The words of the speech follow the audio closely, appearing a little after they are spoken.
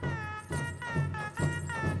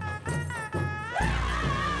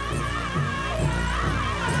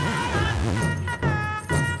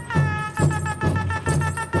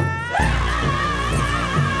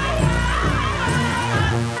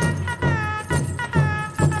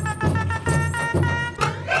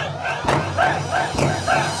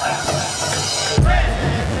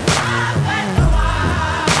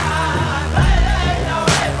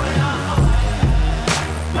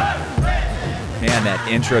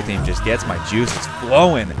intro theme just gets my juices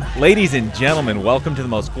flowing. Ladies and gentlemen, welcome to the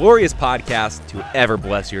most glorious podcast to ever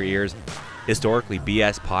bless your ears, Historically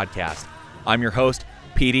BS Podcast. I'm your host,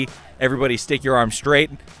 Petey. Everybody stick your arms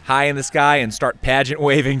straight, high in the sky, and start pageant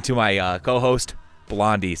waving to my co-host,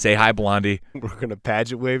 Blondie. Say hi, Blondie. We're gonna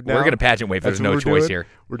pageant wave now. We're gonna pageant wave. There's no choice here.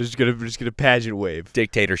 We're just gonna pageant wave.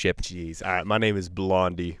 Dictatorship. Jeez. All right. My name is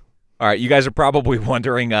Blondie. All right, you guys are probably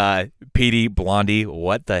wondering, Petey, Blondie,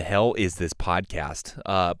 what the hell is this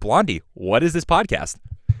podcast? Blondie, what is this podcast?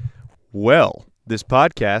 Well, this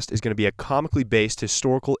podcast is going to be a comically based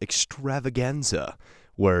historical extravaganza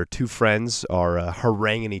where two friends are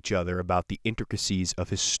haranguing each other about the intricacies of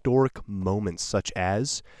historic moments such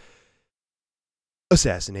as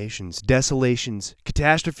assassinations, desolations,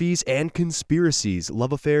 catastrophes, and conspiracies,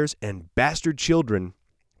 love affairs, and bastard children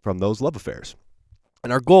from those love affairs.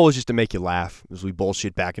 And our goal is just to make you laugh as we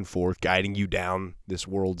bullshit back and forth, guiding you down this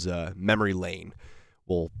world's memory lane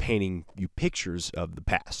while painting you pictures of the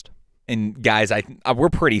past. And guys, we're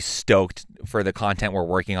pretty stoked for the content we're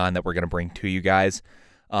working on that we're going to bring to you guys.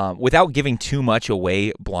 Without giving too much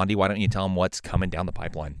away, Blondie, why don't you tell them what's coming down the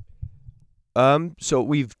pipeline? So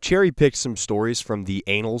we've cherry-picked some stories from the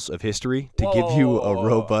annals of history to give you a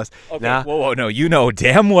robust... Okay, whoa, no, you know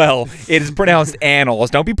damn well it is pronounced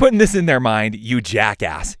annals. Don't be putting this in their mind, you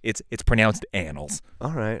jackass. It's pronounced annals.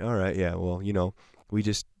 All right, yeah, well, we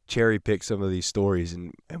just cherry-picked some of these stories,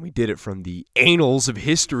 and we did it from the annals of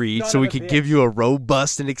history so we could give you a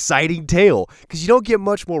robust and exciting tale, because you don't get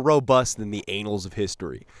much more robust than the annals of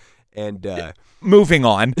history. And moving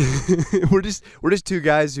on, we're just two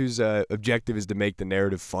guys whose objective is to make the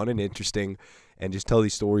narrative fun and interesting, and just tell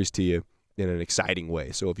these stories to you in an exciting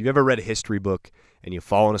way. So if you've ever read a history book and you've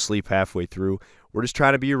fallen asleep halfway through, we're just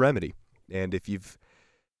trying to be your remedy. And if you've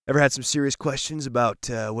ever had some serious questions about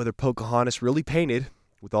whether Pocahontas really painted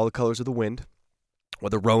with all the colors of the wind,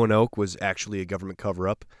 whether Roanoke was actually a government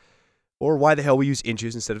cover-up, or why the hell we use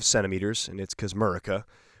inches instead of centimeters, and it's because America,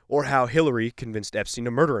 or how Hillary convinced Epstein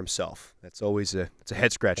to murder himself. That's always it's a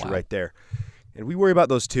head-scratcher right there. And we worry about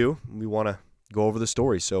those too. We want to go over the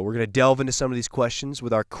story. So we're going to delve into some of these questions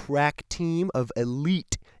with our crack team of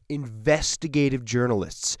elite investigative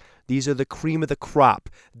journalists. These are the cream of the crop.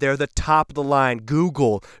 They're the top of the line.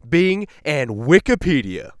 Google, Bing, and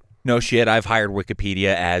Wikipedia. No shit, I've hired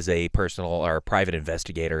Wikipedia as a personal or private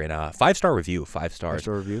investigator in a 5-star review. 5 stars.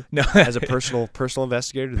 5-star review? No. As a personal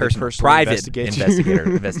investigator? Private investigator.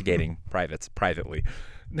 Investigating privates privately.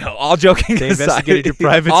 No, all joking aside. They investigated your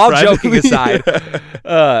privates all privately? joking aside.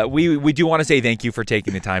 We do want to say thank you for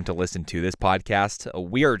taking the time to listen to this podcast.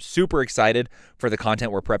 We are super excited for the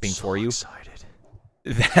content we're prepping for you. Excited.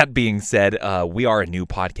 That being said, we are a new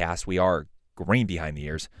podcast. We are green behind the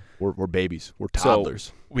ears. We're babies. We're toddlers.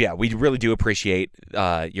 So, yeah, we really do appreciate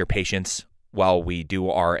your patience while we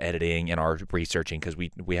do our editing and our researching, because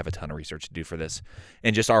we have a ton of research to do for this,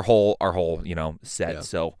 and just our whole set. Yeah.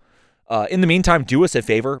 So in the meantime, do us a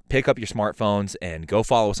favor, pick up your smartphones and go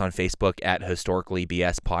follow us on Facebook at Historically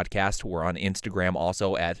BS Podcast. We're on Instagram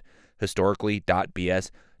also at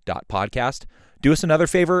historically.bs.podcast. Do us another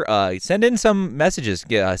favor, send in some messages,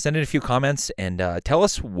 send in a few comments, and tell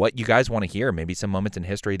us what you guys want to hear, maybe some moments in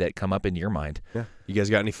history that come up in your mind. Yeah. You guys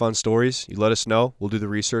got any fun stories? You let us know. We'll do the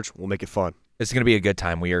research. We'll make it fun. It's going to be a good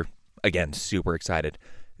time. We are, again, super excited.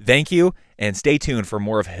 Thank you, and stay tuned for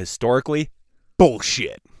more of Historically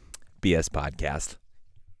Bullshit BS Podcast.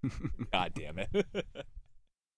 God damn it.